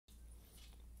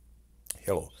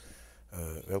Hello,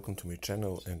 welcome to my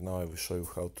channel, and now I will show you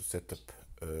how to set up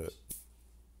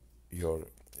your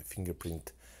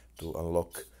fingerprint to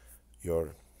unlock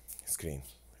your screen.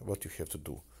 What you have to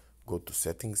do: go to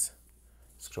settings,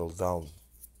 scroll down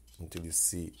until you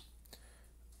see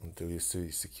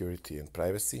security and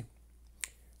privacy,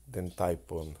 then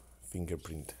type on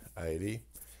fingerprint ID.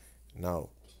 Now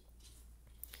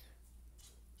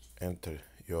enter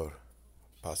your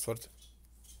password.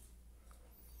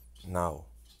 Now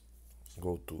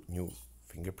go to new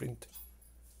fingerprint,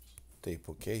 type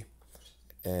OK,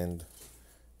 and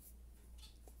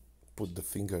put the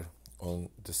finger on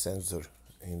the sensor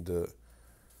in the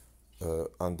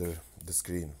under the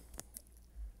screen.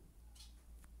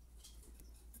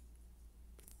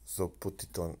 So put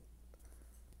it on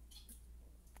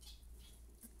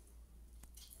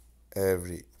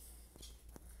every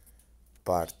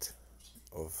part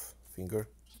of finger.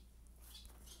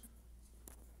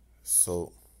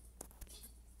 So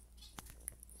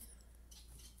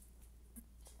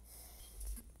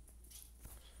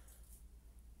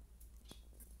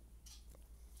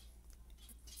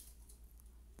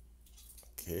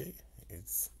okay,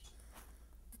 it's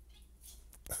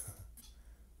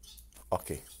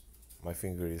okay. My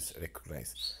finger is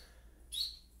recognized.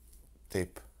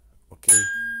 Tape OK,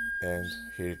 and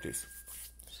here it is.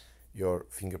 Your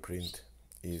fingerprint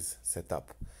is set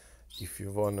up. If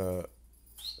you wanna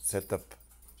set up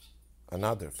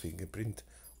another fingerprint,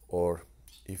 or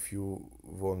if you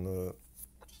wanna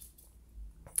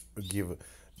give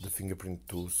the fingerprint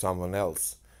to someone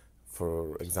else,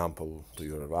 for example to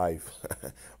your wife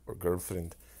or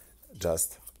girlfriend,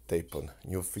 just tape on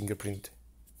new fingerprint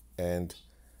and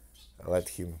let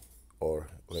him or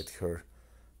let her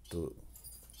to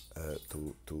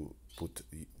put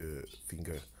the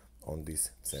finger on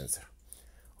this sensor.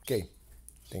 Okay,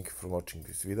 thank you for watching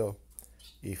this video.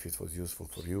 If it was useful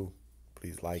for you,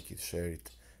 please like it, share it,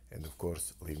 and of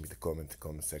course leave me the comment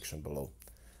section below.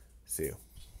 See you.